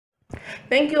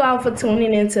Thank you all for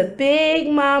tuning into Big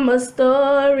Mama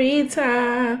Story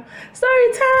Time.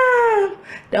 Story Time.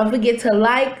 Don't forget to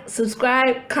like,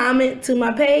 subscribe, comment to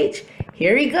my page.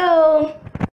 Here we go.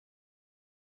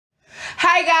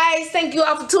 Hi guys, thank you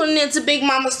all for tuning in to Big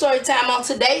Mama Story Time on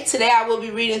today. Today I will be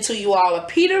reading to you all a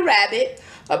Peter Rabbit,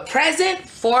 a present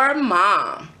for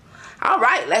mom. All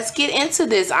right, let's get into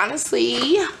this.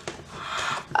 Honestly,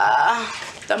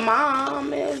 the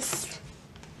mom is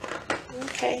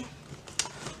okay.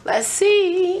 Let's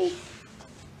see.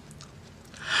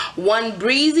 One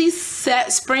breezy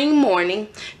spring morning,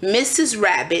 Mrs.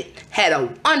 Rabbit had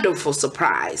a wonderful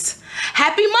surprise.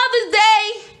 Happy Mother's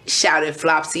Day! Shouted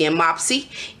Flopsy and Mopsy,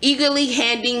 eagerly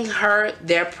handing her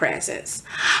their presents.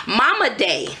 Mama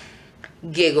Day,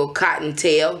 giggled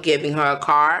Cottontail, giving her a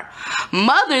card.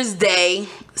 Mother's Day,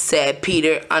 said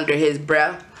Peter under his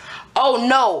breath. Oh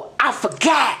no, I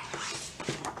forgot.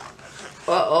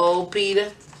 Uh-oh,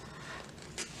 Peter.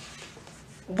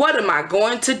 What am I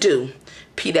going to do?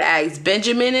 Peter asked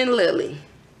Benjamin and Lily.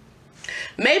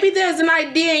 Maybe there's an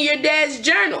idea in your dad's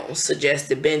journal,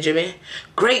 suggested Benjamin.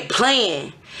 Great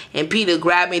plan. And Peter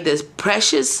grabbed me this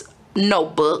precious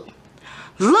notebook.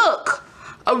 Look,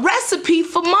 a recipe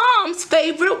for Mom's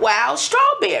favorite wild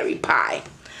strawberry pie.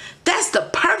 That's the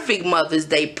perfect Mother's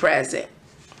Day present.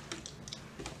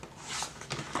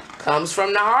 Comes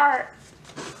from the heart.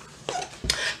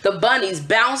 The bunnies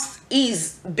bounced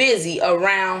busy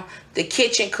around the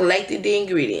kitchen collecting the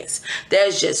ingredients.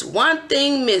 There's just one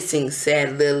thing missing,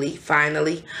 said Lily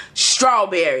finally.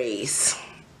 Strawberries.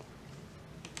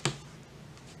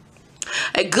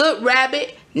 A good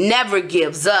rabbit never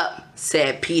gives up,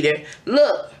 said Peter.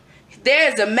 Look,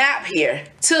 there's a map here,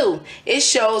 too. It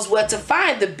shows where to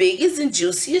find the biggest and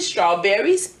juiciest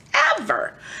strawberries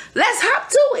ever. Let's hop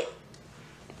to it.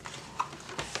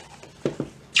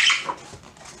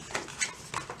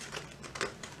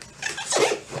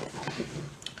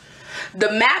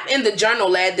 The map in the journal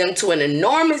led them to an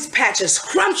enormous patch of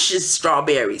scrumptious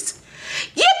strawberries.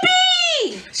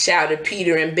 Yippee! Shouted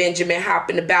Peter and Benjamin,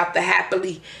 hopping about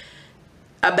happily.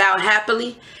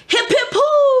 Hip hip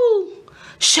hoo!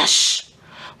 Shush!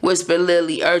 Whispered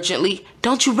Lily urgently.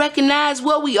 Don't you recognize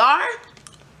where we are?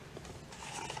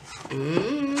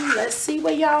 Let's see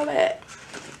where y'all at.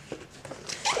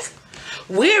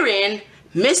 We're in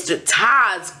Mr.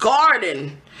 Todd's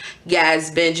garden,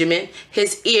 gasped Benjamin,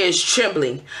 his ears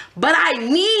trembling. But I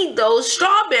need those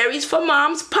strawberries for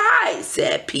Mom's pie,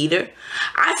 said Peter.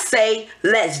 I say,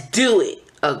 let's do it,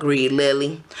 agreed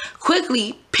Lily.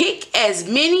 Quickly, pick as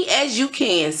many as you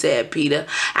can, said Peter.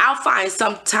 I'll find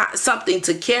something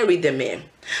to carry them in.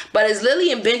 But as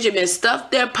Lily and Benjamin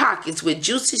stuffed their pockets with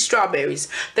juicy strawberries,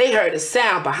 they heard a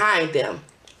sound behind them.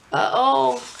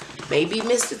 Uh-oh, maybe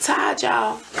Mr. Todd,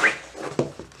 y'all.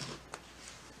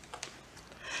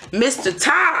 Mr.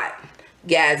 Todd,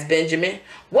 gasped Benjamin.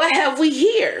 What have we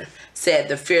here? Said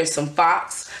the fearsome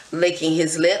fox, licking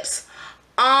his lips.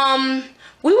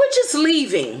 We were just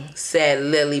leaving, said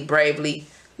Lily bravely.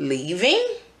 Leaving?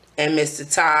 And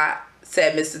Mr. Todd,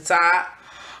 said Mr. Todd.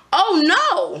 Oh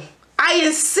no, I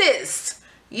insist.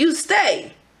 You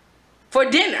stay for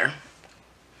dinner.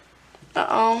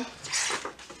 Uh-oh.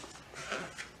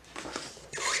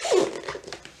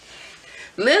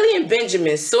 Lily and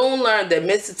Benjamin soon learned that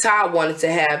Mr. Todd wanted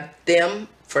to have them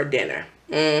for dinner.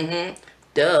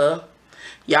 Duh.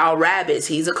 Y'all rabbits.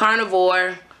 He's a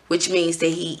carnivore, which means that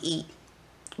he eat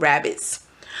rabbits.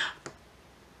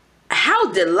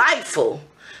 How delightful.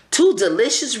 2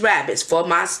 delicious rabbits for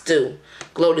my stew,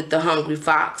 gloated the hungry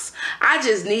fox. I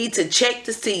just need to check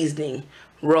the seasoning.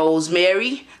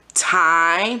 Rosemary,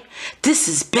 thyme. This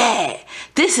is bad.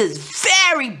 This is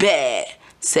very bad,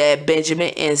 said Benjamin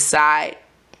inside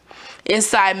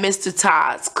Mr.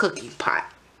 Todd's cooking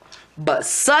pot. But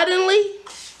suddenly,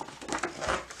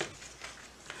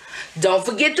 don't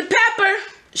forget the pepper,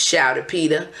 shouted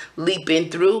Peter, leaping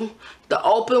through the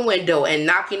open window and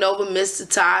knocking over Mr.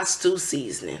 Todd's stew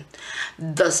seasoning.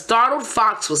 The startled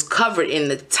fox was covered in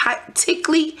the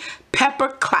tickly pepper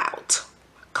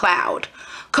cloud.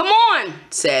 Come on,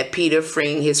 said Peter,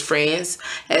 freeing his friends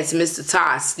as Mr.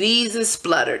 Todd sneezed and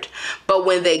spluttered. But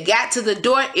when they got to the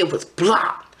door, it was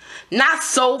blocked. Not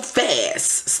so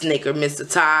fast, snickered Mr.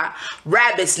 Todd.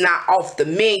 Rabbit's not off the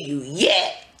menu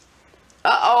yet.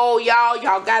 Uh-oh,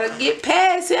 y'all gotta get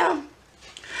past him.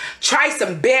 Try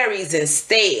some berries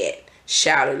instead,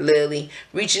 shouted Lily,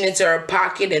 reaching into her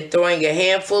pocket and throwing a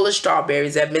handful of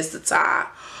strawberries at Mr. Todd.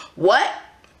 What?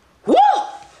 Woo!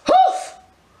 Hoof!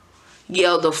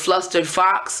 Yelled the flustered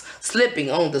fox,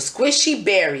 slipping on the squishy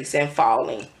berries and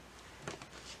falling.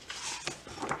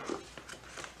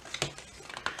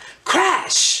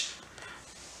 Crash!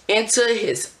 into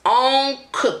his own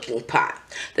cooking pot.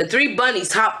 The three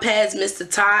bunnies hopped past Mr.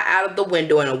 Todd out of the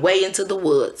window and away into the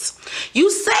woods.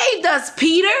 "You saved us,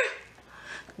 Peter,"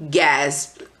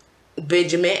 gasped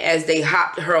Benjamin as they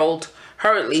hopped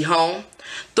hurriedly home.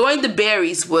 "Throwing the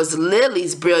berries was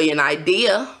Lily's brilliant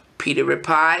idea," Peter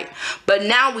replied. "But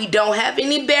now we don't have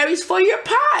any berries for your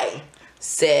pie,"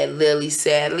 said Lily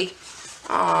sadly.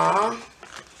 Aww.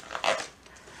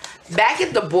 Back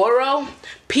at the burrow,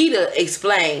 Peter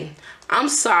explained. "I'm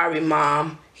sorry,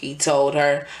 Mom," he told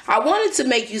her. "I wanted to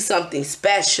make you something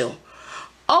special."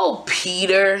 "Oh,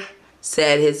 Peter,"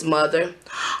 said his mother.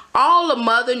 "All a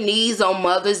mother needs on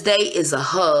Mother's Day is a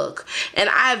hug, and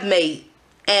I've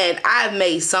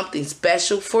made something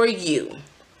special for you."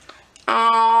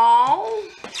 Aww.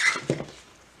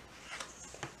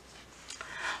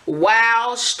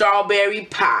 "Wow, strawberry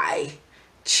pie,"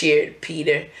 cheered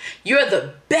Peter. "You're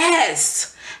the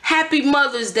best. Happy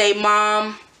Mother's Day,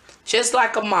 Mom." Just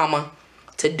like a mama,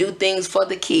 to do things for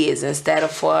the kids instead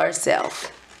of for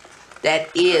herself. That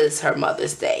is her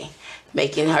Mother's Day,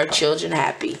 making her children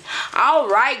happy. All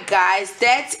right, guys,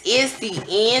 that is the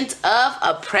end of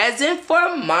A Present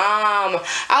for Mom.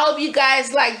 I hope you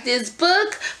guys like this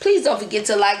book. Please don't forget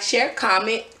to like, share,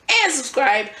 comment, and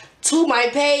subscribe to my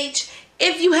page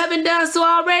if you haven't done so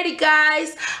already,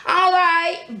 guys. All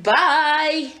right,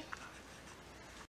 bye.